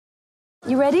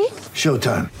You ready?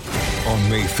 Showtime. On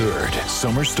May 3rd,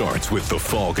 summer starts with The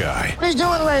Fall Guy. Let's do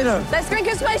it later. Let's drink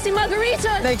a spicy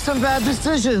margarita. Make some bad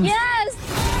decisions. Yes!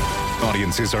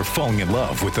 Audiences are falling in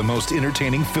love with the most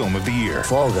entertaining film of the year.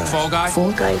 Fall Guy. Fall Guy?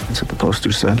 Fall Guy. That's what the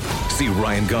poster said. See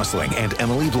Ryan Gosling and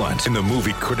Emily Blunt in the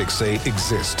movie critics say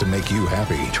exists to make you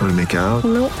happy. Trying to make it out?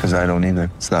 Nope. Because I don't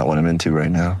either. It's not what I'm into right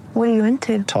now. What are you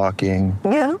into? Talking.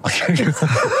 Yeah.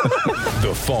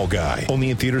 The Fall Guy.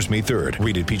 Only in theaters May 3rd.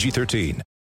 Rated PG-13.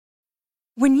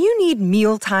 When you need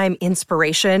mealtime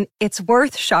inspiration, it's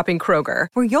worth shopping Kroger,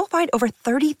 where you'll find over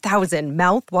 30,000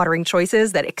 mouth-watering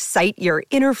choices that excite your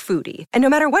inner foodie. And no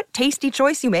matter what tasty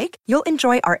choice you make, you'll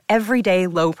enjoy our everyday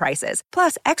low prices,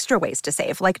 plus extra ways to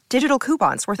save, like digital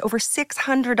coupons worth over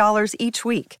 $600 each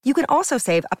week. You can also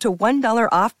save up to $1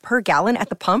 off per gallon at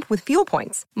the pump with fuel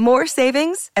points. More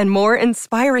savings and more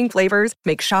inspiring flavors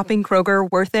make shopping Kroger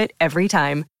worth it every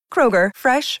time. Kroger,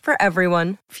 fresh for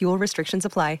everyone. Fuel restrictions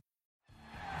apply.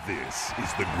 This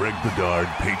is the Greg Bedard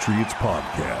Patriots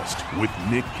Podcast with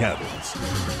Nick Cattles.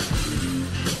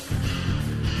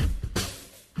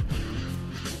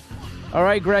 All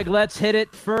right, Greg, let's hit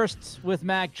it first with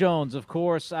Mac Jones. Of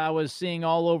course, I was seeing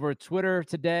all over Twitter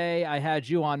today. I had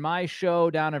you on my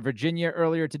show down in Virginia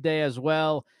earlier today as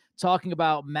well, talking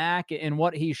about Mac and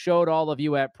what he showed all of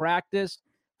you at practice.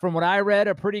 From what I read,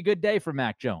 a pretty good day for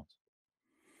Mac Jones.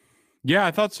 Yeah,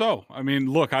 I thought so. I mean,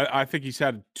 look, I think he's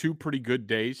had two pretty good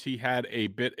days. He had a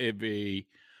bit of a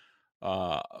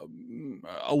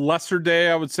lesser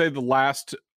day, I would say, the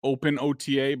last open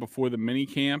OTA before the mini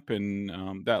camp,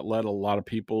 and that led a lot of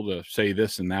people to say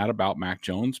this and that about Mac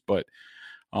Jones. But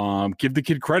give the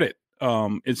kid credit.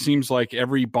 It seems like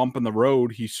every bump in the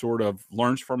road, he sort of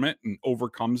learns from it and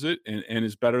overcomes it and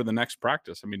is better the next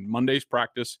practice. I mean, Monday's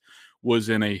practice was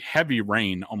in a heavy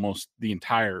rain almost the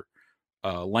entire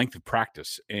length of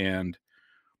practice, and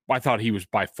I thought he was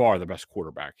by far the best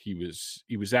quarterback. He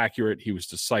was accurate. He was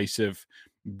decisive.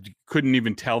 Couldn't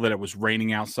even tell that it was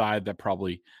raining outside. That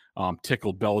probably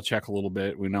tickled Belichick a little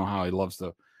bit. We know how he loves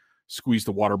to squeeze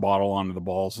the water bottle onto the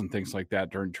balls and things like that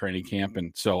during training camp,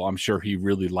 and so I'm sure he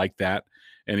really liked that.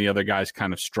 And the other guys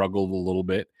kind of struggled a little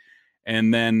bit.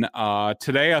 And then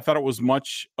today, I thought it was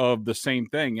much of the same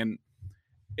thing.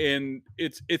 And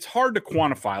it's hard to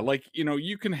quantify. Like, you know,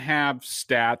 you can have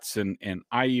stats, and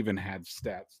I even had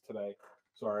stats today.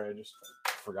 Sorry, I just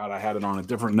forgot I had it on a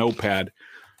different notepad.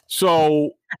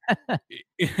 So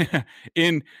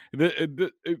in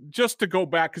the just to go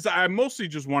back, because I mostly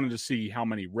just wanted to see how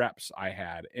many reps I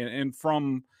had. And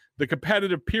from the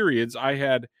competitive periods, I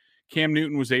had Cam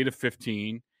Newton was 8 of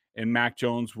 15, and Mac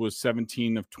Jones was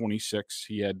 17 of 26.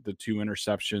 He had the 2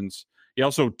 interceptions. He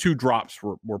also 2 drops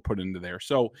were put into there.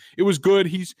 So it was good.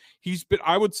 He's been,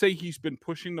 I would say he's been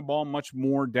pushing the ball much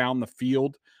more down the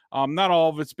field. Not all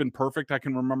of it's been perfect. I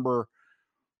can remember,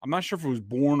 I'm not sure if it was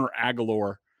Bourne or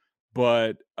Aguilar,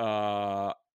 but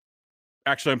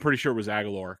actually I'm pretty sure it was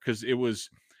Aguilar, because it was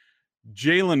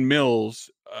Jalen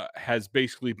Mills has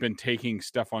basically been taking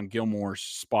Stephon Gilmore's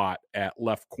spot at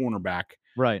left cornerback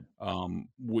Right.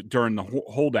 During the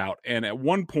holdout. And at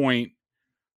one point,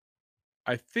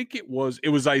 I think it was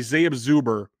Isaiah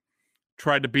Zuber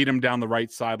tried to beat him down the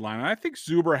right sideline. And I think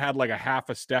Zuber had like a half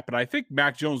a step, and I think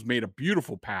Mac Jones made a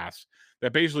beautiful pass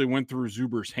that basically went through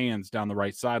Zuber's hands down the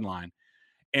right sideline.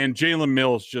 And Jalen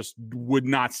Mills just would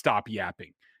not stop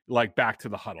yapping, like back to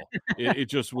the huddle.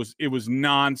 It was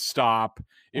nonstop.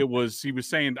 He was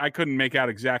saying, I couldn't make out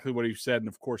exactly what he said. And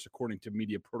of course, according to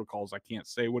media protocols, I can't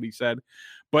say what he said,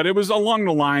 but it was along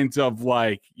the lines of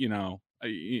like,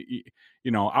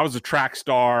 I was a track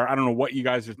star. I don't know what you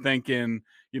guys are thinking,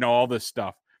 all this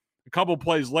stuff. A couple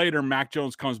plays later, Mac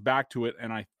Jones comes back to it,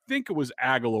 and I think it was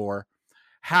Aguilar,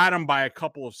 had him by a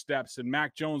couple of steps, and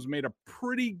Mac Jones made a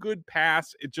pretty good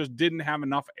pass. It just didn't have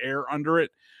enough air under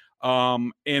it,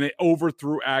 and it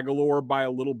overthrew Aguilar by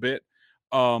a little bit.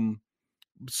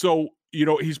 So,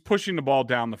 he's pushing the ball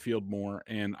down the field more,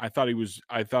 and I thought he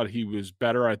was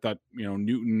better. I thought,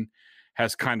 Newton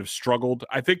has kind of struggled.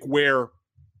 I think where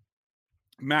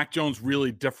Mac Jones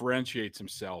really differentiates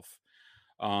himself,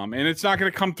 and it's not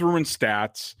going to come through in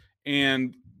stats,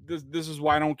 and this is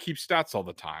why I don't keep stats all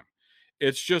the time.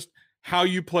 It's just how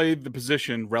you play the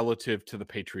position relative to the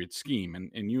Patriots scheme.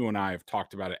 And you and I have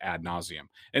talked about it ad nauseum.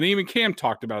 And even Cam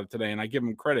talked about it today, and I give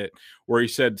him credit, where he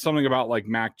said something about like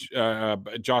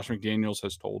Josh McDaniels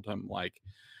has told him, like,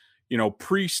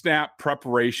 pre-snap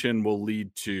preparation will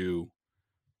lead to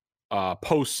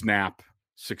post-snap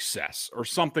success or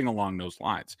something along those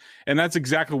lines. And that's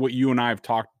exactly what you and I have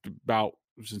talked about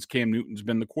since Cam Newton's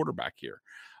been the quarterback here.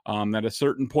 At a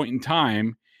certain point in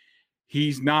time,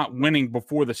 he's not winning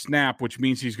before the snap, which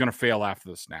means he's going to fail after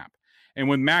the snap. And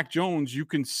with Mac Jones, you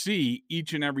can see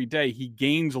each and every day he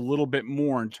gains a little bit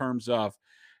more in terms of,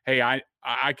 hey,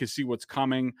 I can see what's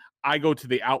coming. I go to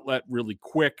the outlet really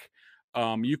quick.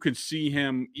 You can see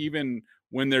him even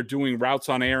when they're doing routes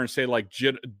on air and say like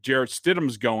Jarrett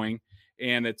Stidham's going,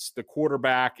 and it's the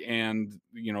quarterback and,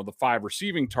 the 5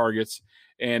 receiving targets,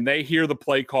 and they hear the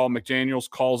play call. McDaniels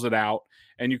calls it out,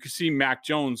 and you can see Mac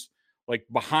Jones like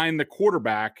behind the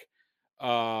quarterback,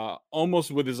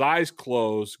 almost with his eyes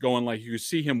closed, going like you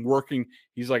see him working.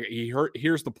 He's like,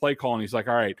 here's the play call, and he's like,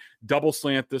 all right, double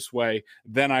slant this way.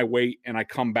 Then I wait and I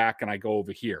come back and I go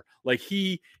over here. Like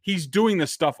he's doing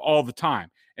this stuff all the time.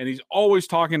 And he's always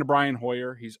talking to Brian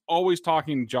Hoyer. He's always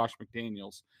talking to Josh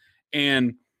McDaniels.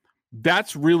 And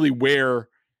that's really where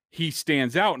he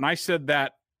stands out. And I said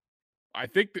that, I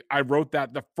think I wrote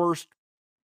that the first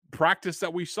practice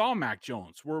that we saw Mac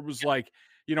Jones, where it was like,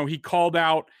 he called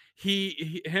out,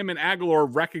 him and Aguilar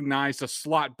recognized a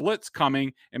slot blitz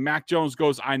coming, and Mac Jones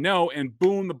goes, I know, and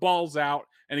boom, the ball's out,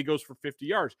 and he goes for 50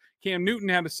 yards. Cam Newton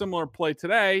had a similar play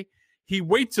today. He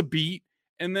waits a beat,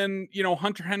 and then,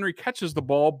 Hunter Henry catches the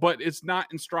ball, but it's not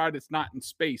in stride, it's not in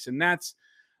space, and that's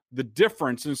the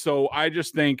difference. And so I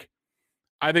think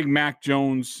Mac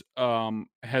Jones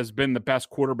has been the best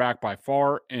quarterback by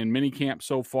far in minicamp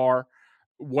so far.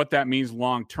 What that means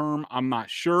long term, I'm not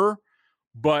sure.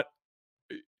 But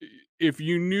if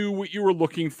you knew what you were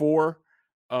looking for,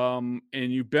 and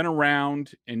you've been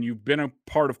around and you've been a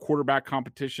part of quarterback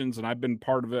competitions, and I've been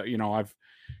part of it, I've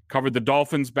covered the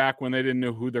Dolphins back when they didn't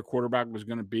know who their quarterback was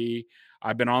going to be.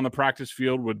 I've been on the practice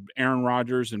field with Aaron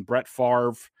Rodgers and Brett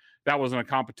Favre. That wasn't a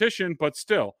competition, but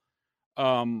still,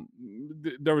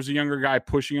 there was a younger guy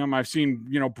pushing him. I've seen,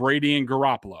 Brady and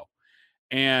Garoppolo.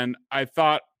 And I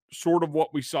thought sort of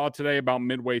what we saw today about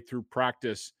midway through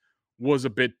practice was a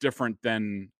bit different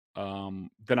than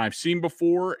I've seen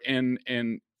before, and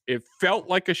it felt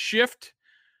like a shift,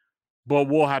 but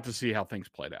we'll have to see how things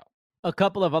played out. A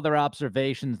couple of other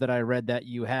observations that I read that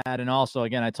you had, and also,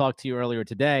 again, I talked to you earlier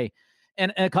today,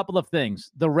 and a couple of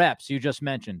things. The reps you just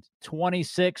mentioned,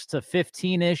 26 to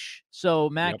 15-ish, so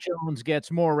Mac Jones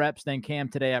gets more reps than Cam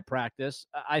today at practice.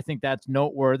 I think that's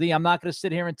noteworthy. I'm not going to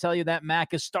sit here and tell you that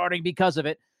Mac is starting because of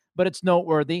it, but it's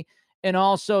noteworthy. And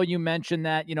also, you mentioned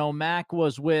that, Mac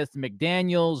was with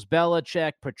McDaniels,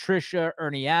 Belichick, Patricia,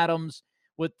 Ernie Adams,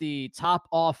 with the top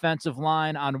offensive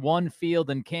line on one field,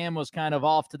 and Cam was kind of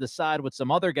off to the side with some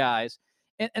other guys.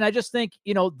 And I just think,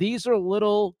 these are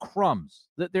little crumbs.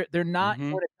 They're not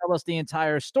going to tell us the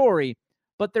entire story,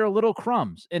 but they're little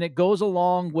crumbs. And it goes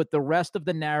along with the rest of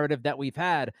the narrative that we've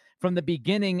had from the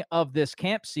beginning of this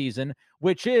camp season,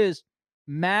 which is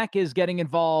Mac is getting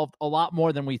involved a lot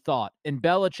more than we thought, and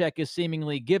Belichick is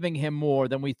seemingly giving him more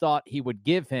than we thought he would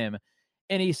give him,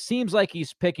 and he seems like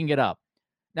he's picking it up.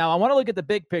 Now, I want to look at the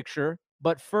big picture,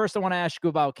 but first I want to ask you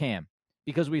about Cam,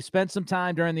 because we spent some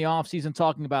time during the offseason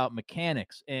talking about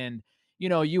mechanics, and,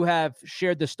 you have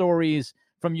shared the stories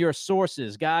from your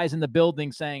sources, guys in the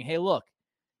building saying, hey, look,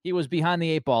 he was behind the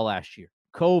 8 ball last year.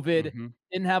 COVID,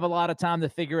 didn't have a lot of time to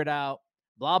figure it out,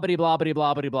 blah, blah, blah, blah,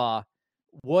 blah, blah, blah.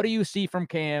 What do you see from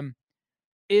Cam?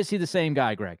 Is he the same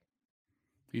guy, Greg?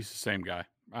 He's the same guy.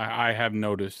 I've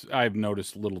noticed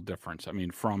little difference. I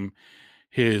mean, from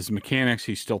his mechanics,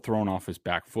 he's still throwing off his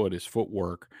back foot, his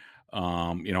footwork,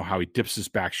 how he dips his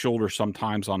back shoulder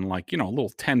sometimes on little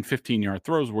 10, 15-yard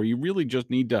throws where you really just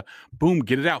need to, boom,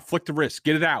 get it out, flick the wrist,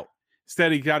 get it out.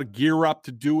 Instead, he got to gear up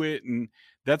to do it, and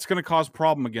that's going to cause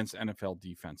problem against NFL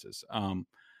defenses.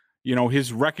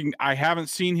 I haven't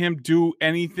seen him do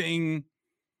anything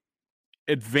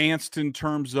advanced in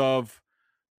terms of,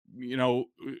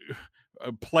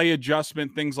 play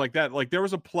adjustment, things like that. Like there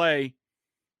was a play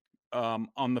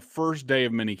on the first day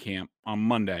of minicamp on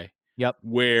Monday. Yep.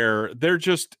 Where they're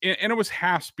just, and it was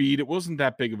half speed. It wasn't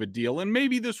that big of a deal. And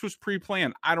maybe this was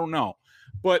pre-planned. I don't know.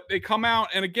 But they come out,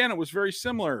 and again, it was very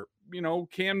similar.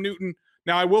 Cam Newton.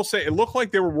 Now, I will say it looked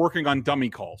like they were working on dummy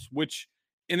calls, which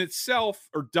in itself,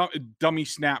 or dummy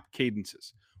snap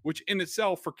cadences, which in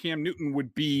itself for Cam Newton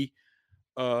would be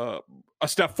a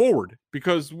step forward,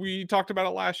 because we talked about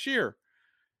it last year.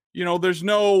 There's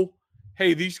no,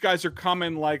 hey, these guys are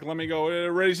coming, like, let me go,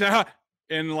 ready, set,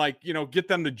 and get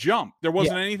them to jump. There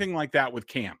wasn't anything like that with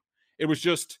Cam. It was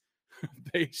just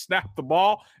they snapped the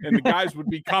ball, and the guys would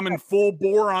be coming full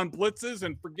bore on blitzes,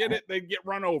 and forget it, they'd get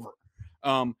run over.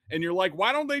 And you're like,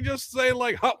 why don't they just say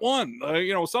like hut one,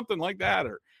 something like that,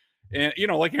 and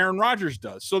like Aaron Rodgers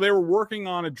does. So they were working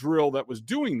on a drill that was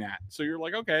doing that. So you're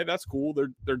like, okay, that's cool.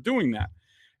 They're doing that.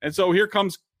 And so here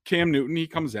comes Cam Newton. He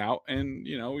comes out, and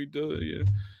he does,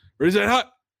 where's that hut?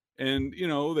 And,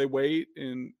 they wait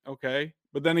and okay.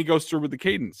 But then he goes through with the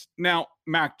cadence. Now,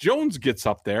 Mac Jones gets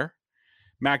up there.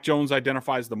 Mac Jones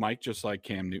identifies the mic just like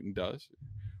Cam Newton does.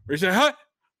 Where he said, "Hut."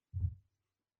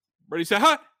 Brady said,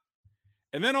 "Hut."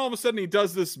 And then all of a sudden he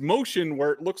does this motion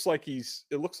where it looks like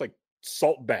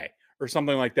Salt Bay or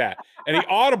something like that. And he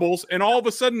audibles, and all of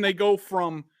a sudden they go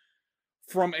from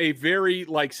a very,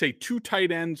 like, say, 2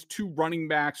 tight ends, 2 running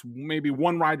backs, maybe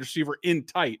 1 wide receiver in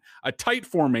a tight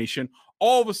formation.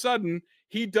 All of a sudden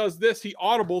he does this, he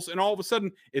audibles, and all of a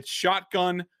sudden it's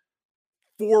shotgun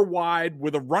 4 wide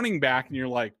with a running back, and you're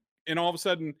like, and all of a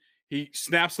sudden he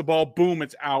snaps the ball, boom,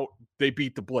 it's out. They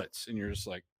beat the blitz, and you're just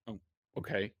like, oh,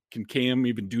 okay. Can Cam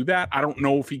even do that? I don't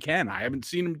know if he can. I haven't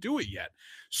seen him do it yet.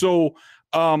 So,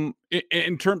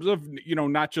 in terms of,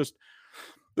 not just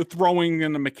the throwing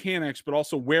and the mechanics, but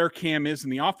also where Cam is in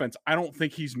the offense, I don't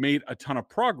think he's made a ton of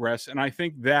progress, and I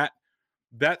think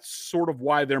that's sort of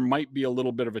why there might be a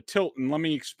little bit of a tilt. And let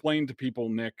me explain to people,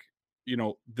 Nick,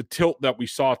 the tilt that we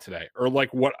saw today, or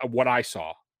like what I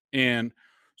saw. And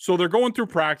so they're going through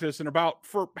practice, and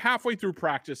for halfway through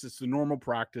practice, it's the normal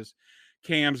practice.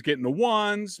 Cam's getting the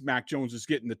 1s, Mac Jones is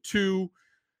getting the 2,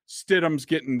 Stidham's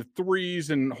getting the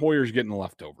 3s, and Hoyer's getting the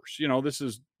leftovers. This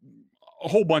is a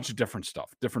whole bunch of different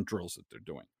stuff, different drills that they're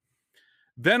doing.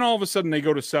 Then all of a sudden they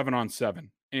go to 7-on-7,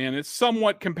 and it's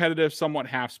somewhat competitive, somewhat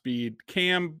half speed.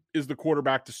 Cam is the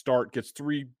quarterback to start, gets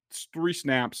three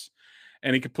snaps,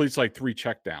 and he completes like 3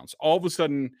 checkdowns. All of a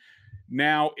sudden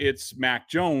now it's Mac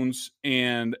Jones,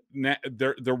 and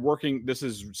they're working. This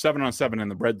is 7-on-7 in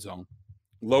the red zone,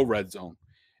 low red zone.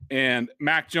 And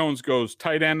Mac Jones goes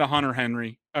tight end to Hunter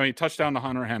Henry. Touchdown to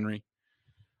Hunter Henry.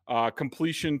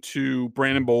 Completion to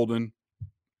Brandon Bolden.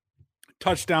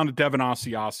 Touchdown to Devin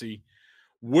Asiasi.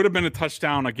 Would have been a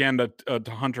touchdown again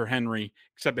to Hunter Henry,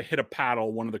 except it hit a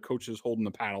paddle. One of the coaches holding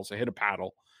the paddles, it hit a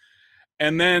paddle.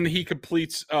 And then he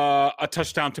completes a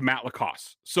touchdown to Matt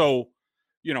Lacoste. So,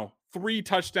 3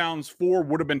 touchdowns, 4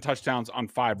 would have been touchdowns on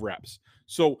 5 reps.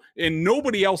 So, and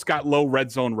nobody else got low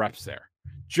red zone reps there.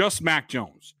 Just Mac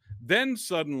Jones. Then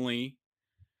suddenly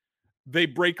they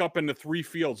break up into 3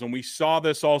 fields. And we saw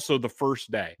this also the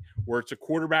first day, where it's a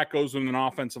quarterback goes with an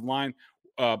offensive line.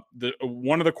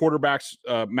 One of the quarterbacks,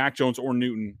 Mac Jones or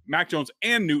Newton, Mac Jones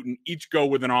and Newton each go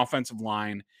with an offensive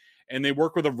line, and they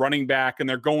work with a running back, and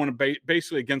they're going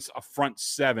basically against a front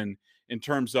 7 in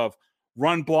terms of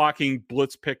run blocking,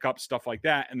 blitz pickup, stuff like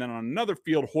that. And then on another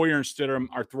field, Hoyer and Stidham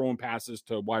are throwing passes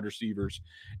to wide receivers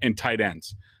and tight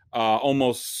ends,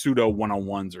 almost pseudo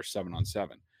 1-on-1s or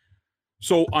 7-on-7.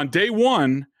 So on day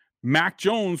 1, Mac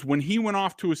Jones, when he went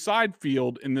off to a side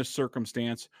field in this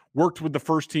circumstance, worked with the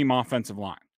first team offensive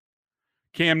line.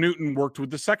 Cam Newton worked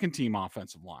with the second team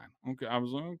offensive line. Okay, I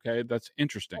was like, okay, that's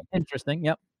interesting. Interesting,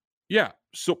 yep. Yeah.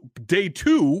 So day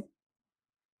 2,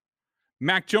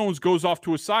 Mac Jones goes off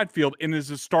to a side field and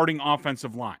is a starting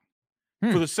offensive line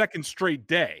for the second straight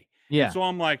day. Yeah. And so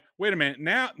I'm like, wait a minute.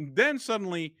 Then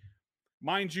suddenly,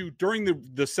 mind you, during the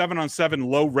 7-on-7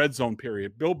 low red zone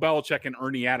period, Bill Belichick and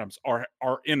Ernie Adams are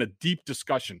in a deep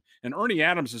discussion. And Ernie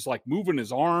Adams is like moving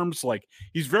his arms, like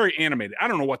he's very animated. I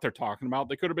don't know what they're talking about.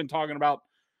 They could have been talking about,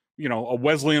 a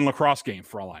Wesleyan lacrosse game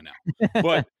for all I know.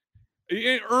 But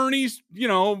Ernie's,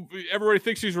 everybody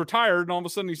thinks he's retired, and all of a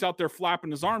sudden he's out there flapping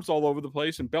his arms all over the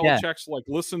place, and Belichick's like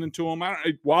listening to him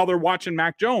while they're watching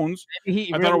Mac Jones.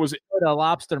 Maybe thought it was a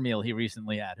lobster meal he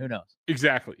recently had. Who knows?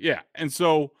 Exactly. Yeah. And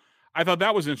so I thought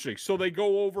that was interesting. So they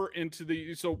go over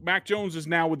into so Mac Jones is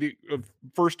now with the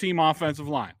first team offensive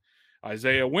line.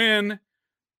 Isaiah Wynn,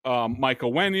 Mike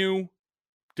Onwenu,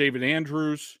 David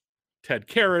Andrews, Ted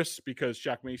Karras, because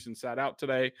Jack Mason sat out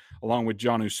today, along with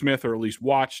Jonnu Smith, or at least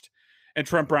watched, and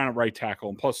Trent Brown at right tackle,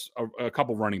 and plus a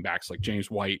couple running backs like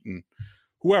James White and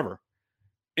whoever.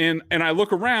 And I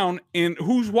look around, and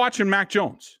who's watching Mac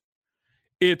Jones?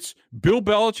 It's Bill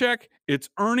Belichick, it's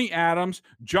Ernie Adams,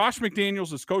 Josh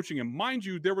McDaniels is coaching him. Mind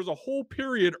you, there was a whole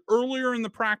period earlier in the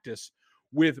practice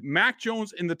with Mac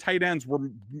Jones and the tight ends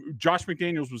where Josh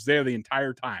McDaniels was there the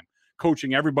entire time,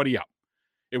 coaching everybody up.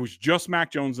 It was just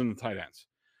Mac Jones and the tight ends.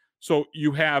 So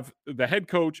you have the head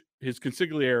coach, his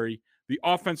consigliere, the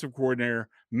offensive coordinator,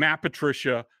 Matt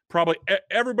Patricia, probably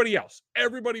everybody else.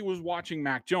 Everybody was watching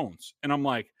Mac Jones. And I'm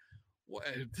like, well,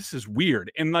 this is weird.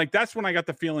 And like, that's when I got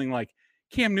the feeling like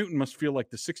Cam Newton must feel like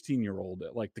the 16-year-old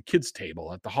at like the kids'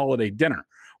 table at the holiday dinner,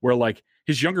 where like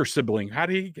his younger sibling, how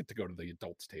did he get to go to the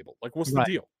adults' table? Like, what's the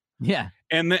deal? Yeah.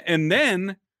 And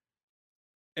then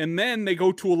they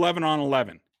go to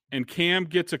 11-on-11. And Cam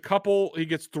gets he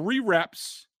gets 3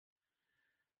 reps.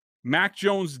 Mac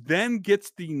Jones then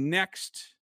gets the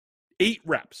next 8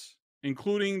 reps,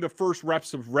 including the first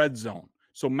reps of red zone.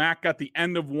 So Mac got the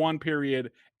end of one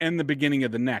period and the beginning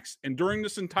of the next. And during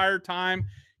this entire time,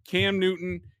 Cam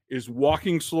Newton is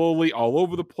walking slowly all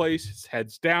over the place. His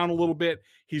head's down a little bit.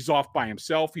 He's off by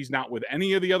himself. He's not with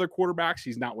any of the other quarterbacks.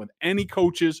 He's not with any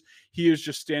coaches. He is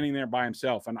just standing there by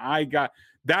himself. And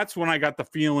that's when I got the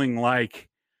feeling like,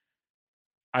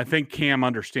 I think Cam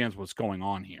understands what's going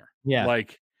on here. Yeah.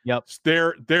 Like, yep.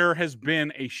 There has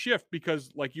been a shift because,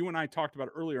 like you and I talked about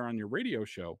earlier on your radio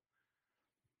show,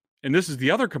 and this is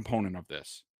the other component of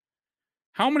this.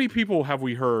 How many people have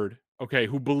we heard,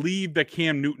 who believe that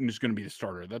Cam Newton is going to be the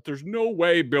starter, that there's no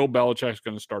way Bill Belichick's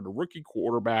going to start a rookie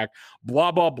quarterback,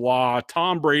 blah, blah, blah,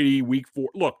 Tom Brady, week 4.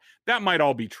 Look, that might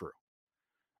all be true.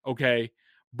 Okay.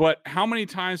 But how many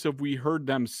times have we heard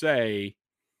them say,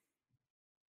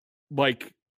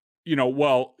 like,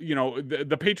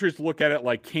 the Patriots look at it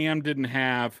like Cam didn't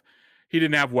have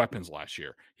weapons last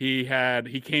year. He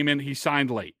came in, he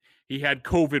signed late. He had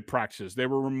COVID practices. They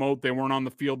were remote. They weren't on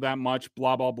the field that much,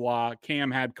 blah, blah, blah.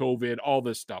 Cam had COVID, all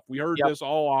this stuff. We heard this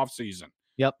all offseason.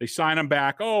 Yep. They sign him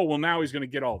back. Oh, well, now he's going to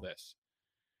get all this.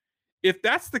 If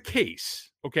that's the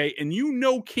case, and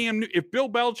if Bill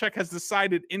Belichick has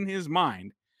decided in his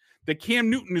mind that Cam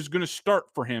Newton is going to start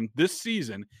for him this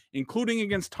season, including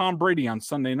against Tom Brady on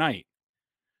Sunday night,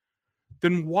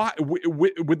 then why,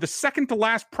 with the second to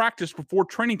last practice before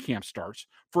training camp starts,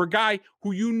 for a guy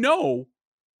who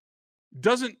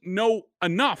doesn't know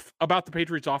enough about the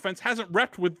Patriots offense, hasn't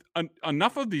repped with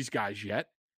enough of these guys yet,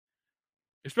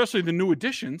 especially the new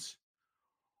additions,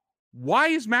 why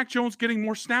is Mac Jones getting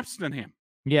more snaps than him?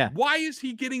 Yeah. Why is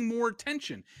he getting more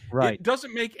attention? Right. It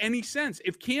doesn't make any sense.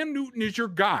 If Cam Newton is your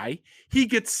guy, he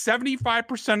gets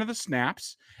 75% of the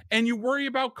snaps, and you worry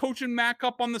about coaching Mac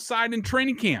up on the side in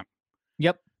training camp.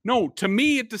 Yep. No, to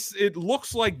me, it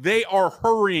looks like they are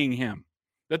hurrying him,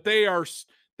 that they are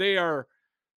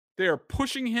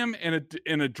pushing him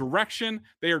in a direction.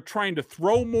 They are trying to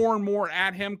throw more and more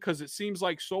at him because it seems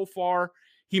like so far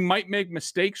he might make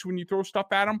mistakes when you throw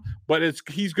stuff at him, but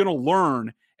he's going to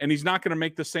learn. And he's not going to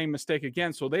make the same mistake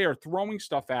again. So they are throwing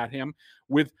stuff at him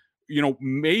with,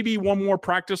 maybe one more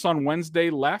practice on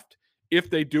Wednesday left. If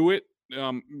they do it,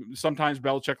 sometimes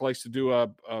Belichick likes to do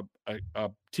a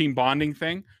team bonding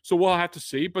thing. So we'll have to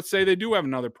see. But say they do have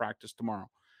another practice tomorrow.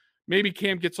 Maybe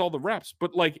Cam gets all the reps.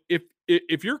 But like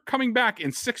if you're coming back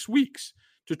in 6 weeks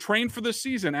to train for the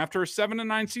season after a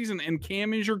 7-9 season and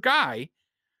Cam is your guy,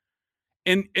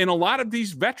 and a lot of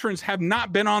these veterans have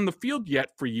not been on the field yet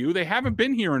for you. They haven't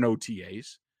been here in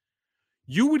OTAs.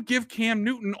 You would give Cam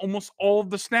Newton almost all of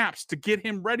the snaps to get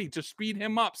him ready, to speed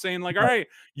him up, saying like, all right,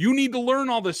 you need to learn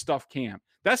all this stuff, Cam.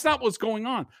 That's not what's going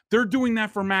on. They're doing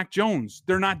that for Mac Jones.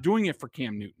 They're not doing it for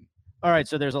Cam Newton. All right,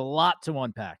 so there's a lot to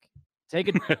unpack. Take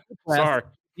a deep breath. Sorry.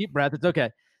 Deep breath. It's okay.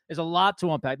 There's a lot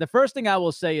to unpack. The first thing I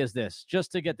will say is this,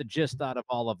 just to get the gist out of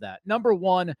all of that. Number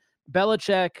one,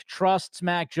 Belichick trusts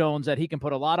Mac Jones that he can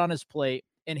put a lot on his plate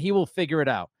and he will figure it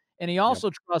out. And he also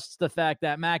trusts the fact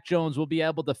that Mac Jones will be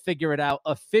able to figure it out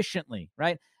efficiently,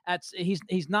 right?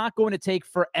 He's not going to take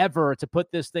forever to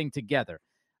put this thing together.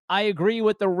 I agree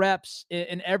with the reps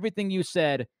and everything you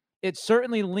said. It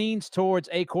certainly leans towards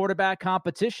a quarterback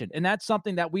competition. And that's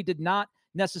something that we did not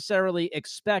necessarily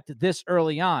expect this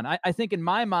early on. I think in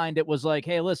my mind, it was like,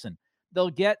 hey, listen, they'll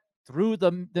get through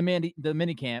the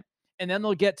mini camp, and then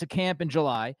they'll get to camp in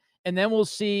July, and then we'll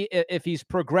see if he's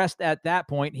progressed at that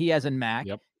point. He has in Mac.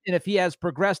 Yep. And if he has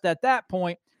progressed at that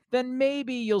point, then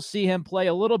maybe you'll see him play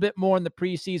a little bit more in the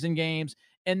preseason games.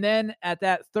 And then at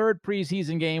that third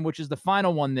preseason game, which is the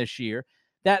final one this year,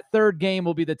 that third game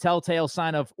will be the telltale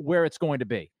sign of where it's going to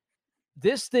be.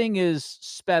 This thing is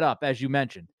sped up, as you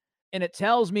mentioned. And it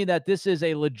tells me that this is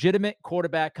a legitimate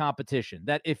quarterback competition,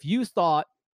 that if you thought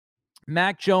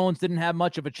Mac Jones didn't have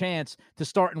much of a chance to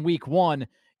start in week 1,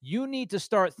 you need to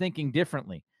start thinking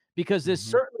differently, because this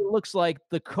certainly looks like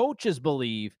the coaches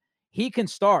believe he can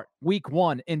start week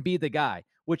 1 and be the guy,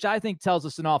 which I think tells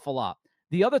us an awful lot.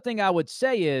 The other thing I would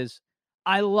say is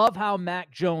I love how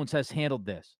Mac Jones has handled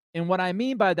this. And what I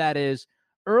mean by that is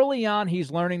early on, he's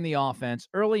learning the offense.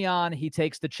 Early on, he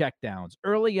takes the checkdowns.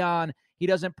 Early on, he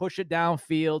doesn't push it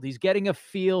downfield. He's getting a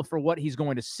feel for what he's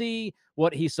going to see,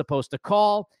 what he's supposed to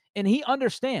call. And he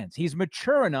understands. He's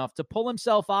mature enough to pull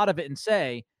himself out of it and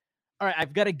say, all right,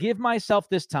 I've got to give myself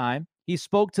this time. He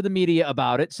spoke to the media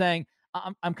about it, saying,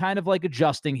 I'm kind of like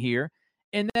adjusting here.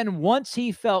 And then once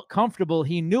he felt comfortable,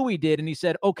 he knew he did. And he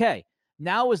said, okay,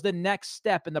 now is the next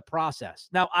step in the process.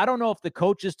 Now, I don't know if the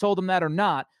coaches told him that or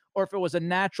not, or if it was a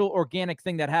natural, organic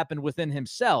thing that happened within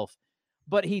himself.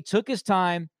 But he took his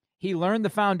time. He learned the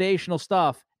foundational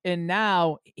stuff. And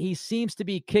now he seems to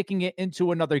be kicking it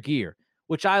into another gear,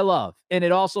 which I love. And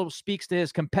it also speaks to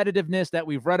his competitiveness that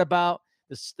we've read about,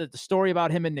 the story about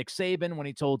him and Nick Saban when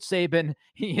he told Saban,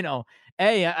 you know,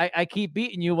 hey, I keep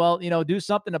beating you. Well, you know, do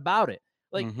something about it.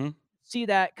 Like, see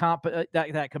that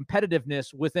that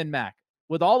competitiveness within Mac.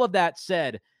 With all of that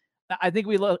said, I think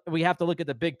we have to look at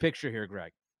the big picture here,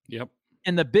 Greg. Yep.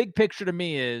 And the big picture to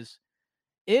me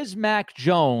is Mac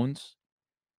Jones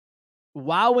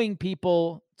wowing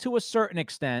people to a certain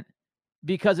extent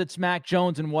because it's Mac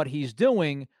Jones and what he's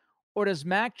doing, or does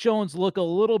Mac Jones look a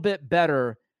little bit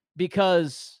better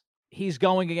because he's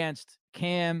going against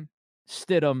Cam,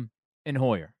 Stidham, and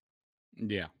Hoyer?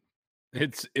 Yeah.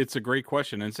 It's a great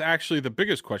question. And it's actually the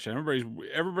biggest question.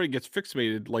 Everybody gets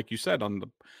fixated, like you said, on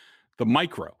the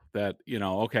micro that, you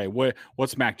know, okay,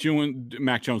 what's Mac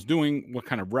Jones doing? What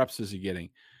kind of reps is he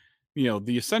getting? You know,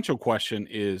 the essential question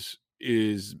is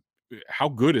how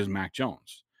good is Mac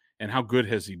Jones and how good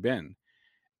has he been?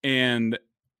 And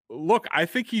look, I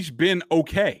think he's been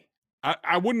okay.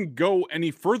 I wouldn't go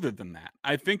any further than that.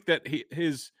 I think that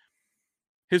his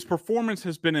performance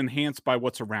has been enhanced by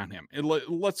what's around him.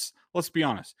 Let's be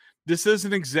honest. This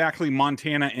isn't exactly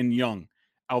Montana and Young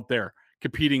out there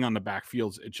competing on the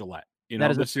backfields at Gillette. You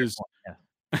know, this is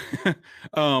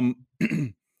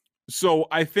so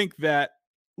I think that,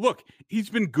 look, he's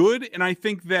been good, and I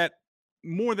think that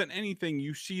more than anything,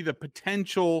 you see the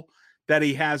potential that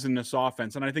he has in this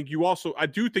offense. And I think I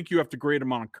do think you have to grade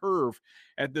him on a curve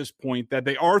at this point, that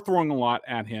they are throwing a lot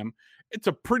at him. It's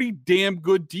a pretty damn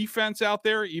good defense out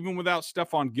there, even without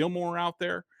Stephon Gilmore out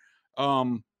there.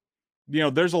 You know,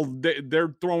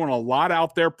 they're throwing a lot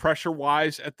out there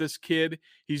pressure-wise at this kid.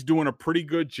 He's doing a pretty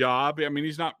good job. I mean,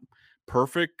 he's not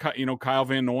perfect. You know, Kyle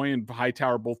Van Noy and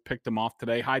Hightower both picked him off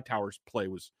today. Hightower's play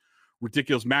was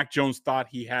ridiculous. Mac Jones thought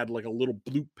he had like a little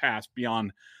bloop pass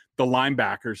beyond the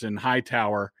linebackers, and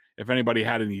Hightower, if anybody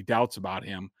had any doubts about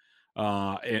him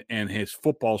and his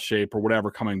football shape or whatever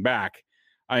coming back,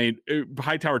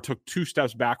 Hightower took 2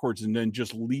 steps backwards and then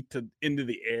just leaped into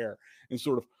the air and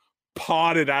sort of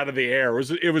potted out of the air.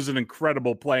 It was an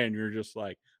incredible play, and you're just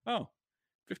like, oh,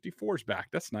 54's back.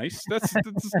 That's nice. That's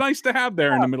nice to have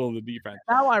there in the middle of the defense.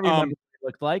 Now I remember what it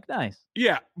looked like. Nice.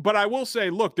 Yeah, but I will say,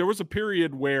 look, there was a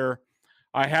period where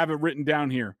I have it written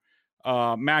down here.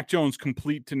 Mac Jones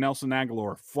complete to Nelson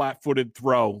Aguilar, flat-footed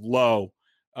throw, low,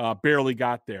 barely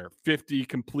got there. 50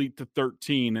 complete to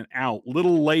 13 and out,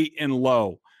 little late and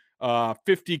low.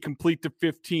 50 complete to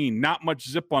 15, not much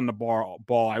zip on the ball.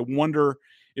 I wonder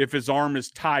if his arm is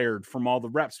tired from all the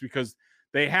reps, because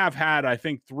they have had, I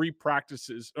think, 5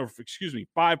 practices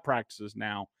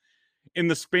now in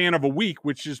the span of a week,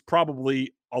 which is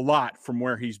probably a lot from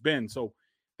where he's been. So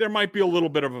there might be a little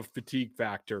bit of a fatigue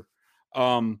factor.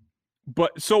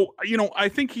 But so, you know, I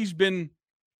think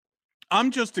I'm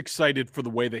just excited for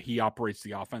the way that he operates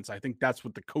the offense. I think that's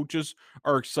what the coaches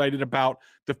are excited about.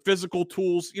 The physical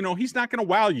tools, you know, he's not going to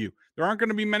wow you. There aren't going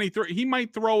to be many. He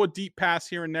might throw a deep pass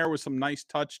here and there with some nice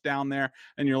touch down there,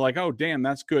 and you're like, oh, damn,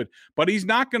 that's good. But he's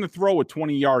not going to throw a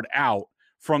 20-yard out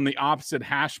from the opposite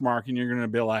hash mark, and you're going to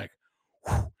be like,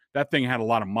 that thing had a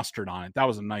lot of mustard on it. That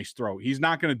was a nice throw. He's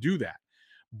not going to do that.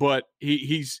 But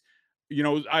he's, you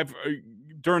know,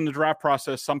 during the draft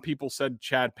process, some people said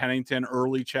Chad Pennington,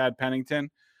 early Chad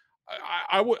Pennington.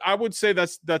 I would say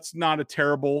that's not a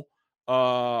terrible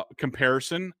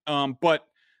comparison. But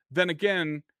then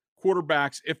again,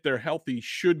 quarterbacks, if they're healthy,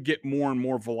 should get more and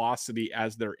more velocity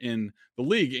as they're in the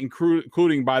league,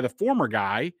 including by the former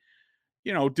guy.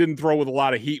 You know, didn't throw with a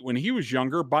lot of heat when he was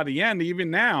younger. By the end,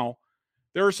 even now,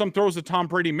 there are some throws that Tom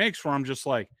Brady makes where I'm just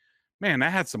like, man,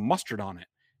 that had some mustard on it.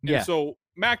 Yeah. And so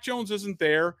Mac Jones isn't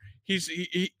there.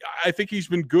 I think he's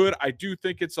been good. I do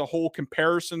think it's a whole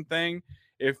comparison thing.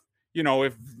 If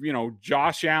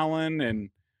Josh Allen and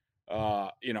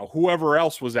whoever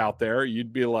else was out there,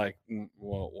 you'd be like,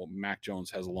 well, Mac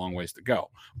Jones has a long ways to go.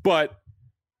 But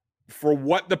for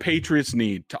what the Patriots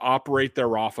need to operate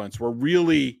their offense, we're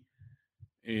really,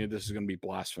 this is going to be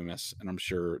blasphemous, and I'm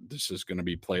sure this is going to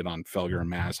be played on Felger and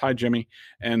Maz. Hi, Jimmy,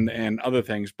 and other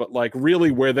things. But like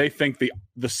really where they think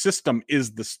the system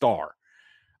is the star,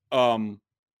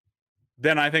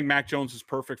 then I think Mac Jones is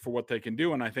perfect for what they can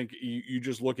do. And I think you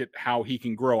just look at how he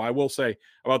can grow. I will say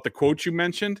about the quote you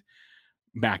mentioned,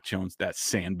 Mac Jones, that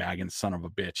sandbagging son of a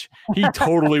bitch. He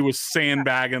totally was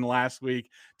sandbagging last week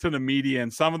to the media,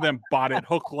 and some of them bought it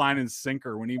hook, line, and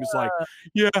sinker when he was like,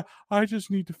 yeah, I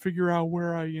just need to figure out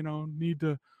where I, need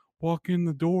to walk in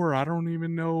the door. I don't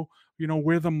even know,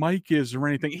 where the mic is or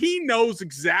anything. He knows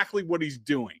exactly what he's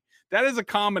doing. That is a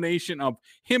combination of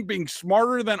him being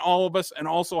smarter than all of us and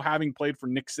also having played for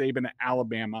Nick Saban at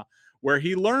Alabama, where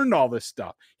he learned all this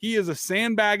stuff. He is a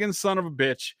sandbagging son of a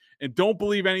bitch, and don't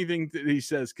believe anything that he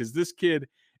says, because this kid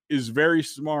is very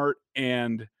smart,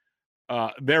 and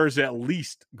there is at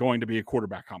least going to be a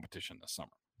quarterback competition this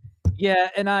summer. Yeah,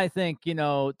 and I think,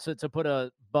 to put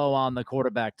a bow on the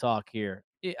quarterback talk here,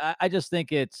 I just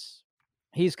think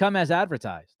he's come as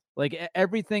advertised. Like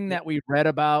everything that we read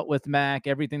about with Mac,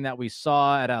 everything that we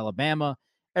saw at Alabama,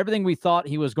 everything we thought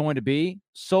he was going to be,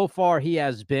 so far he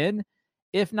has been,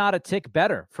 if not a tick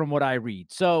better from what I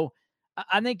read. So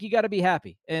I think you got to be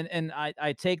happy. And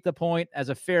I take the point as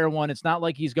a fair one. It's not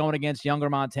like he's going against younger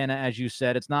Montana, as you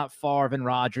said. It's not Favre and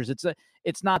Rodgers.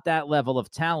 It's not that level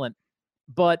of talent.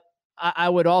 But I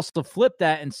would also flip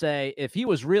that and say, if he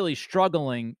was really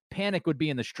struggling, panic would be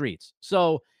in the streets.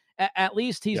 So at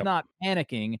least he's not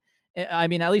panicking. I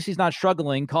mean, at least he's not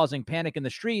struggling, causing panic in the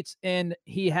streets. And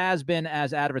he has been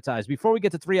as advertised. Before we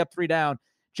get to 3 up, 3 down,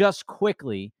 just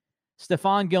quickly,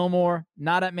 Stephon Gilmore,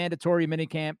 not at mandatory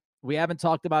minicamp. We haven't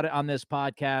talked about it on this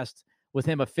podcast with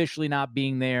him officially not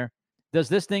being there. Does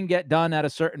this thing get done at a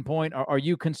certain point? Or are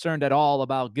you concerned at all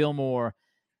about Gilmore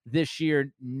this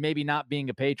year maybe not being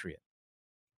a Patriot?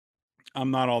 I'm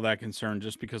not all that concerned,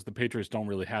 just because the Patriots don't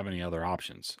really have any other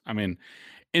options. I mean,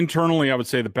 internally, I would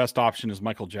say the best option is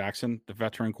Michael Jackson, the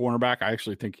veteran cornerback. I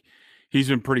actually think he's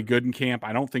been pretty good in camp.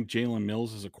 I don't think Jalen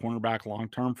Mills is a cornerback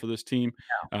long-term for this team.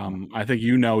 I think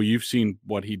you've seen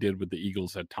what he did with the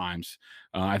Eagles at times.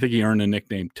 I think he earned a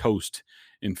nickname Toast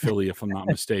in Philly, if I'm not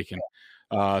mistaken.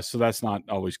 So that's not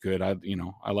always good. I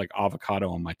like avocado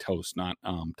on my toast, not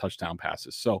touchdown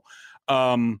passes.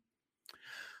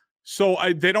 So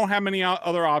they don't have many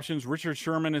other options. Richard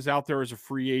Sherman is out there as a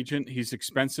free agent. He's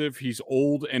expensive, he's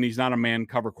old, and he's not a man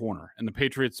cover corner. And the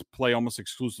Patriots play almost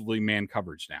exclusively man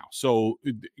coverage now. So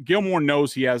Gilmore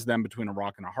knows he has them between a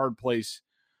rock and a hard place.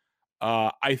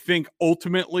 I think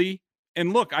ultimately,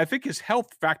 and look, I think his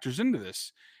health factors into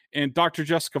this. And Dr.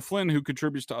 Jessica Flynn, who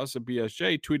contributes to us at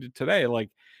BSJ, tweeted today,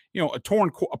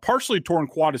 a partially torn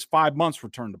quad is 5 months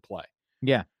return to play.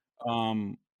 Yeah.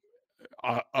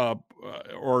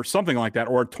 Or something like that,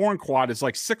 or a torn quad is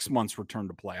like 6 months return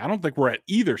to play. I don't think we're at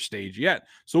either stage yet.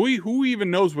 So who even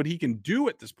knows what he can do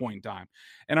at this point in time?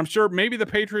 And I'm sure maybe the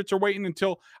Patriots are waiting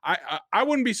until I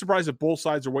wouldn't be surprised if both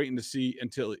sides are waiting to see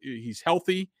until he's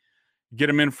healthy, get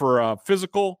him in for a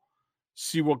physical,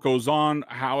 see what goes on,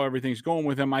 how everything's going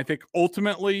with him. I think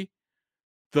ultimately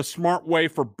the smart way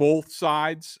for both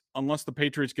sides, unless the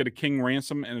Patriots get a king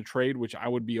ransom in a trade, which I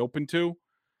would be open to,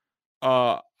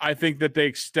 I think that they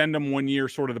extend him 1 year,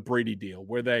 sort of the Brady deal,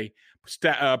 where they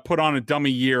put on a dummy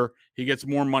year. He gets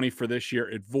more money for this year.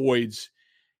 It voids.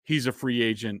 He's a free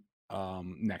agent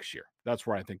next year. That's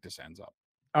where I think this ends up.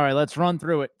 All right, let's run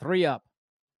through it. 3 up.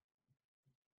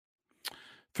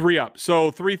 3 up.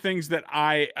 So 3 things that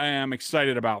I am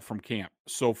excited about from camp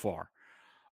so far.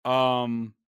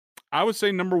 I would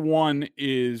say number 1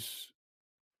 is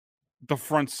the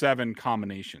front 7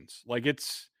 combinations. Like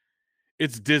it's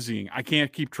dizzying. I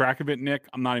can't keep track of it, Nick.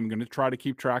 I'm not even going to try to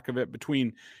keep track of it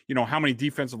between, how many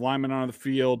defensive linemen on the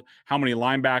field, how many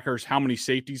linebackers, how many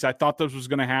safeties. I thought this was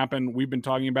going to happen. We've been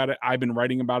talking about it. I've been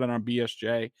writing about it on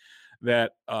BSJ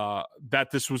that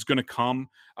this was going to come.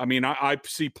 I mean, I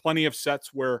see plenty of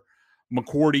sets where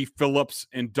McCourty, Phillips,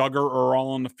 and Duggar are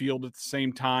all on the field at the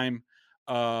same time.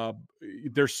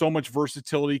 There's so much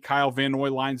versatility. Kyle Van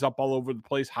Noy lines up all over the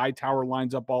place. Hightower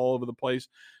lines up all over the place.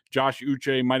 Josh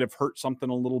Uche might have hurt something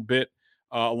a little bit,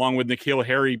 along with N'Keal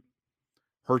Harry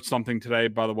hurt something today,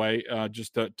 by the way,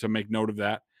 just to make note of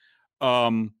that.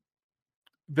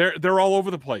 They're all over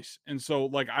the place. And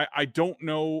so, I don't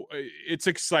know. It's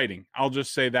exciting. I'll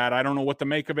just say that. I don't know what to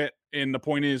make of it. And the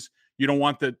point is, you don't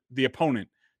want the opponent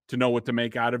to know what to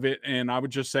make out of it. And I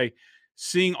would just say,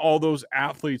 seeing all those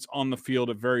athletes on the field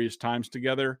at various times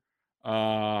together,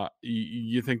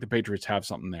 you think the Patriots have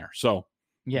something there. So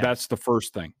that's the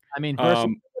first thing. I mean,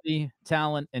 versatility,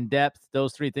 talent, and depth,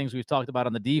 those 3 things we've talked about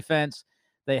on the defense,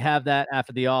 they have that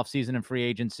after the offseason and free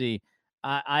agency.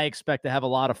 I expect to have a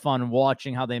lot of fun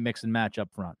watching how they mix and match up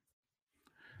front.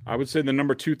 I would say the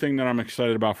number 2 thing that I'm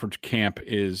excited about for camp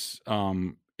is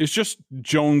just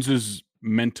Jones's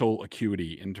mental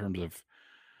acuity in terms of,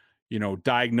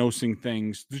 diagnosing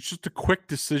things. It's just a quick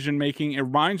decision making. It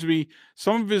reminds me,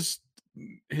 some of his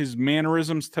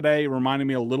mannerisms today reminded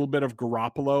me a little bit of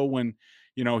Garoppolo when,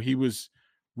 he was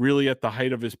really at the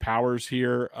height of his powers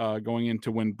here, going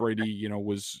into when Brady,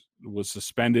 was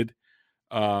suspended.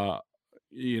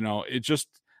 It just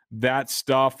that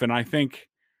stuff. And I think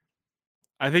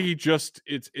he just,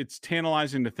 it's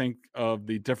tantalizing to think of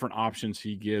the different options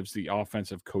he gives the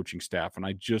offensive coaching staff. And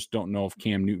I just don't know if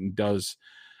Cam Newton does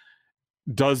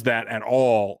that at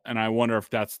all. And I wonder if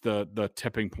that's the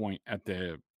tipping point at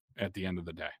the end of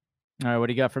the day. All right, what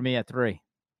do you got for me at 3?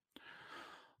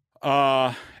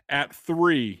 At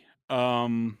 3,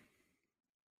 I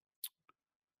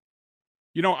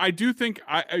do think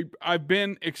I've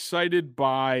been excited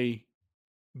by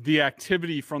the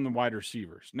activity from the wide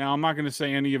receivers. Now, I'm not going to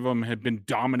say any of them have been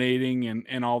dominating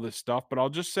and all this stuff, but I'll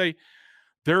just say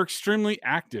they're extremely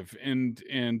active and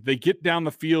they get down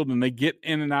the field and they get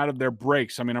in and out of their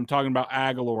breaks. I mean, I'm talking about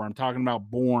Aguilar, I'm talking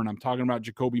about Bourne, I'm talking about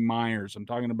Jacoby Myers, I'm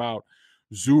talking about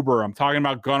Zuber, I'm talking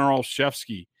about Gunnar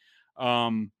Olszewski. A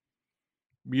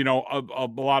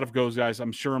lot of those guys,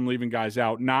 I'm sure I'm leaving guys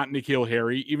out, not N'Keal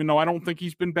Harry, even though I don't think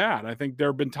he's been bad. I think there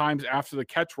have been times after the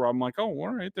catch where I'm like, oh, all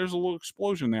right, there's a little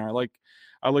explosion there.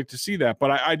 I like to see that.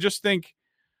 But I just think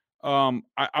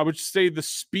I would say the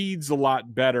speed's a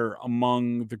lot better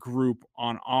among the group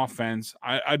on offense.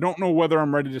 I don't know whether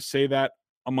I'm ready to say that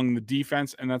among the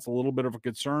defense, and that's a little bit of a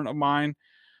concern of mine.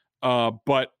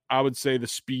 But I would say the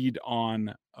speed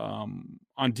on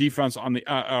defense on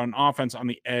offense on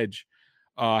the edge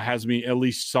has me at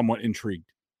least somewhat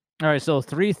intrigued. All right, so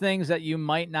 3 things that you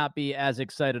might not be as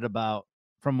excited about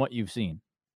from what you've seen.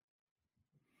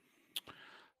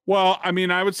 Well, I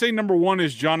mean, I would say number 1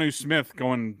 is Jonnu Smith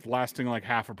lasting like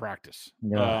half a practice.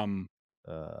 Yeah.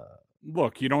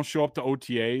 Look, you don't show up to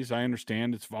OTAs. I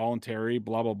understand it's voluntary,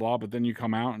 blah, blah, blah. But then you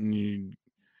come out and you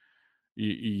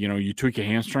tweak a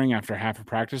hamstring after half a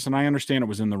practice. And I understand it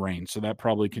was in the rain, so that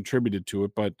probably contributed to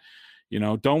it. But,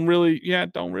 don't really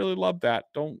love that.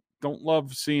 Don't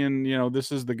love seeing,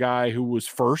 this is the guy who was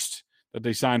first, that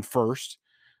they signed first.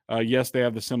 Yes, they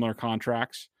have the similar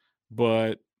contracts,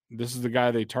 but this is the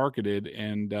guy they targeted,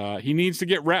 and he needs to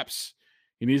get reps.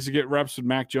 He needs to get reps with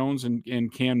Mac Jones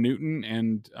and Cam Newton,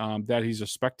 and that he's a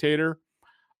spectator.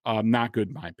 Not good,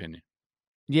 in my opinion.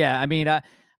 Yeah, I mean,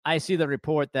 I see the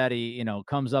report that he,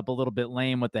 comes up a little bit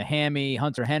lame with the hammy.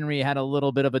 Hunter Henry had a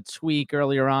little bit of a tweak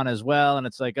earlier on as well, and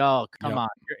it's like, oh, come on,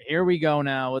 here we go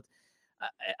now.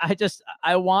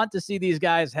 I want to see these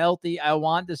guys healthy. I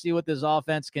want to see what this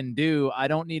offense can do. I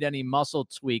don't need any muscle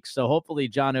tweaks, so hopefully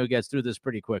Jonnu gets through this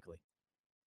pretty quickly.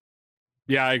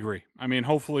 Yeah, I agree. I mean,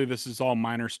 hopefully this is all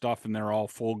minor stuff and they're all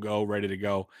full go, ready to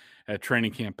go at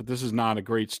training camp. But this is not a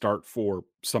great start for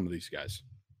some of these guys.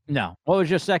 No. What was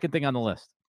your second thing on the list?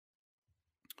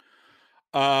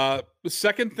 The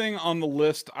second thing on the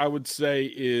list, I would say,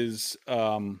 is,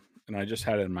 and I just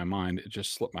had it in my mind. It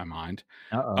just slipped my mind.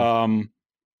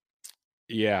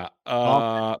 Yeah.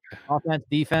 Offense,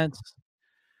 defense.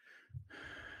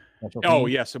 Oh,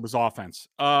 yes, it was offense.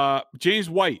 James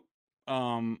White.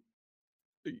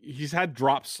 He's had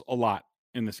drops a lot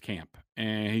in this camp,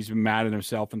 and he's been mad at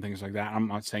himself and things like that. I'm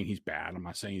not saying he's bad. I'm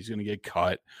not saying he's going to get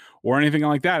cut or anything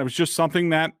like that. It was just something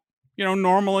that,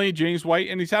 normally James White,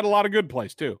 and he's had a lot of good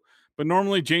plays too, but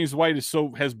normally James White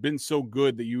has been so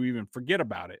good that you even forget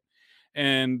about it.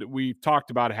 And we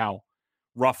talked about how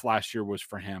rough last year was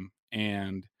for him.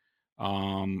 And,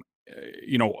 off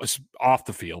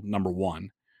the field, number 1.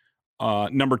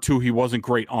 Number 2, he wasn't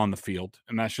great on the field,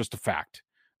 and that's just a fact.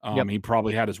 He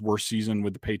probably had his worst season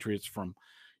with the Patriots from,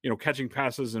 catching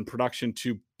passes and production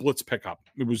to blitz pickup.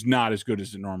 It was not as good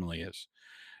as it normally is.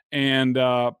 And,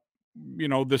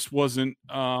 this wasn't,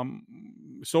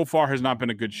 so far has not been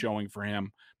a good showing for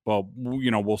him, but,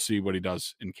 we'll see what he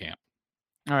does in camp.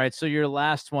 All right. So your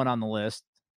last one on the list,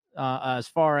 as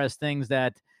far as things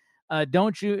that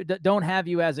don't have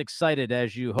you as excited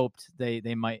as you hoped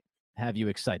they might have you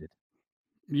excited.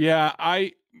 Yeah,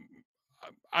 I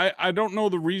don't know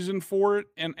the reason for it,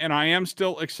 and I am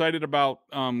still excited about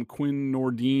Quinn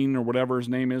Nordin or whatever his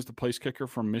name is, the place kicker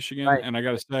from Michigan. Right. And I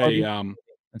got to say,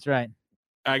 that's right.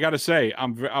 I got to say,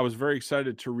 I was very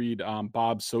excited to read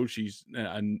Bob Sochi's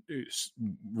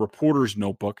reporter's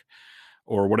notebook,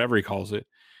 or whatever he calls it,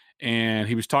 and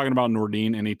he was talking about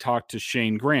Nordin, and he talked to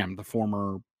Shane Graham, the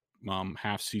former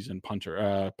half-season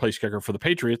punter, place kicker for the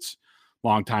Patriots,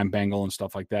 longtime Bengal and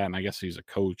stuff like that. And I guess he's a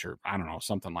coach or I don't know,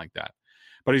 something like that.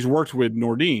 But he's worked with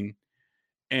Nordin,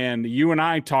 and you and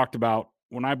I talked about,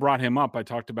 when I brought him up, I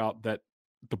talked about that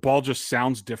the ball just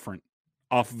sounds different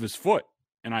off of his foot.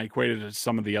 And I equated it to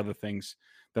some of the other things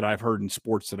that I've heard in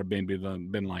sports that have been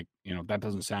like, that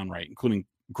doesn't sound right, including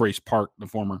Grace Park, the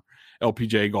former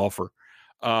LPGA golfer.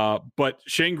 But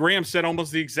Shane Graham said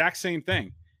almost the exact same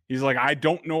thing. He's like, I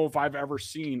don't know if I've ever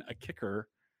seen a kicker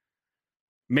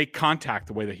make contact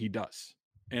the way that he does,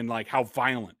 and like how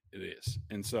violent it is.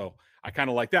 And so I kind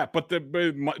of like that. But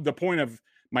the point of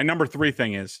my number 3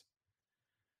 thing is,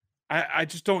 I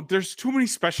just don't, there's too many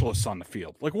specialists on the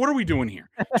field. Like, what are we doing here?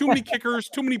 Too many kickers,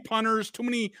 too many punters, too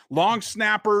many long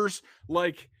snappers.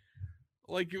 Like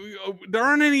Like there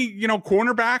aren't any,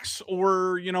 cornerbacks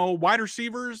or, wide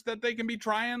receivers that they can be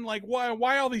trying. Like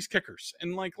why all these kickers?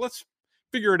 And like, let's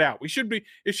figure it out. It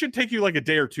should take you like a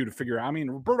day or two to figure out. I mean,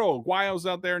 Roberto Aguayo's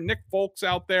out there, Nick Folk's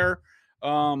out there,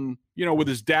 with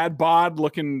his dad bod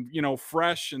looking,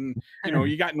 fresh. And,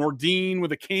 you got Nordine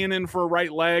with a cannon for a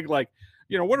right leg. Like,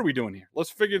 what are we doing here? Let's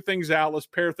figure things out. Let's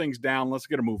pare things down. Let's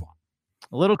get a move on.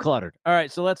 A little cluttered. All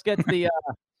right, so let's get to the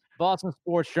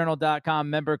BostonSportsJournal.com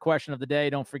member question of the day.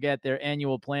 Don't forget their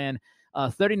annual plan,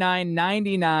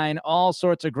 $39.99. All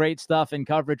sorts of great stuff and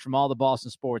coverage from all the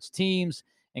Boston sports teams,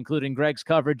 including Greg's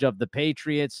coverage of the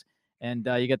Patriots. And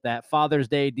you get that Father's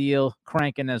Day deal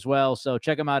cranking as well. So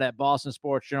check them out at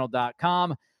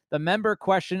BostonSportsJournal.com. The member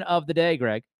question of the day,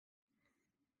 Greg.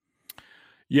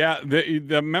 Yeah,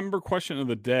 the member question of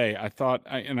the day, I thought,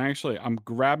 I'm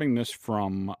grabbing this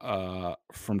from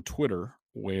Twitter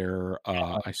where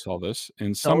I saw this,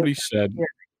 and somebody said,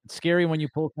 "It's scary when you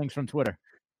pull things from Twitter."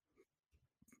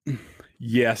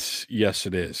 Yes,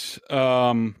 it is.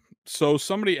 So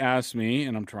somebody asked me,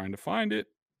 and I'm trying to find it.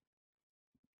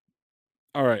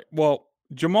 All right, well,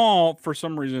 Jamal for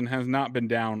some reason has not been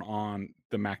down on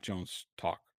the Mac Jones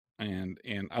talk, and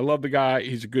I love the guy.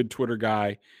 He's a good Twitter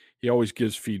guy. He always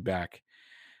gives feedback.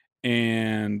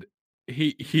 And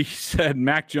he said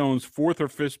Mac Jones, 4th or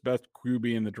 5th best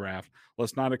QB in the draft.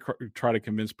 Let's not try to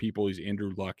convince people he's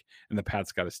Andrew Luck and the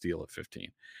Pats got to steal at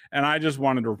 15. And I just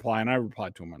wanted to reply, and I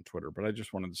replied to him on Twitter, but I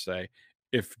just wanted to say,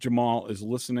 if Jamal is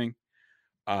listening,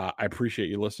 I appreciate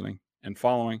you listening and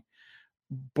following.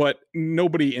 But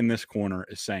nobody in this corner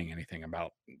is saying anything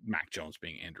about Mac Jones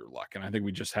being Andrew Luck. And I think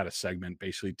we just had a segment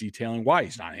basically detailing why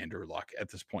he's not Andrew Luck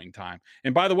at this point in time.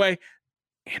 And by the way,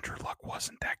 Andrew Luck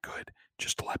wasn't that good,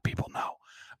 just to let people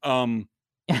know.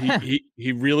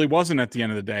 He really wasn't at the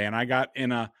end of the day. And I got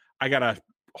a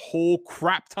whole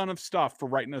crap ton of stuff for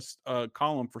writing a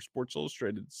column for Sports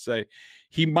Illustrated to say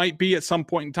he might be at some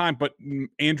point in time, but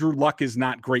Andrew Luck is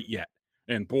not great yet.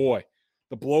 And boy,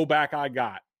 the blowback I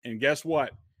got. And guess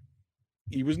what?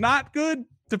 He was not good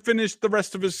to finish the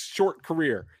rest of his short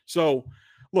career. So,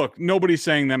 look, nobody's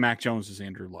saying that Mac Jones is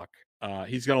Andrew Luck.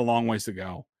 He's got a long ways to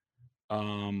go.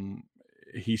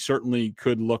 He certainly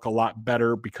could look a lot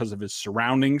better because of his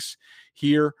surroundings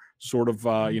here. Sort of,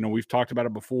 we've talked about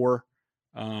it before.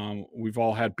 We've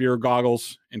all had beer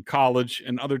goggles in college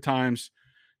and other times,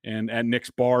 and at Nick's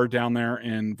bar down there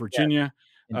in Virginia.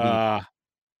 Yeah,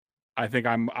 I think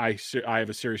I have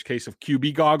a serious case of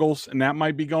QB goggles, and that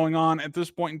might be going on at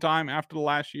this point in time after the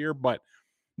last year. But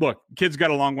look, kid's got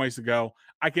a long ways to go.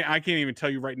 I can't even tell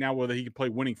you right now whether he can play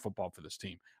winning football for this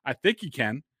team. I think he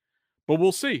can, but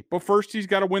we'll see. But first, he's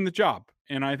got to win the job,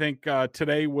 and I think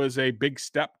today was a big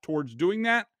step towards doing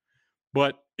that.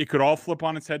 But it could all flip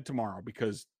on its head tomorrow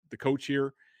because the coach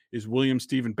here is William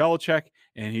Steven Belichick,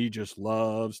 and he just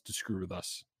loves to screw with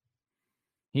us.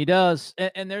 He does.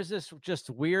 And there's this just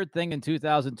weird thing in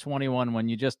 2021 when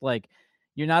you just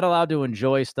you're not allowed to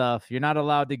enjoy stuff. You're not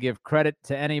allowed to give credit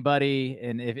to anybody.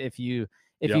 And if you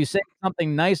say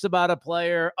something nice about a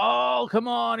player, oh, come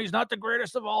on, he's not the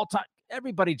greatest of all time.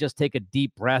 Everybody just take a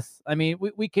deep breath. I mean,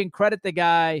 we can credit the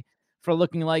guy for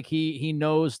looking like he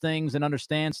knows things and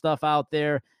understands stuff out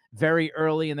there very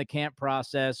early in the camp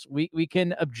process. We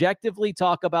can objectively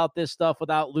talk about this stuff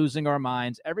without losing our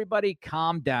minds. Everybody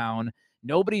calm down.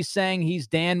 Nobody's saying he's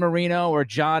Dan Marino or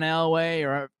John Elway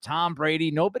or Tom Brady.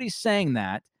 Nobody's saying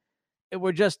that.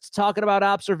 We're just talking about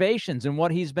observations and what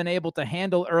he's been able to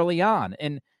handle early on.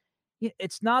 And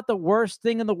it's not the worst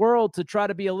thing in the world to try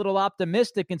to be a little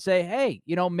optimistic and say, hey,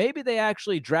 maybe they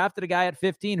actually drafted a guy at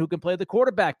 15 who can play the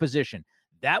quarterback position.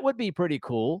 That would be pretty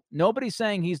cool. Nobody's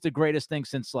saying he's the greatest thing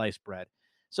since sliced bread.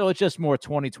 So it's just more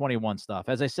 2021 stuff.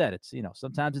 As I said, it's,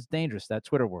 sometimes it's dangerous, that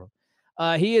Twitter world.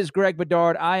 He is Greg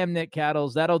Bedard. I am Nick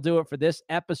Cattles. That'll do it for this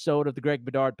episode of the Greg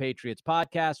Bedard Patriots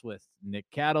podcast with Nick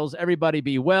Cattles. Everybody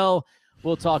be well.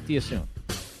 We'll talk to you soon.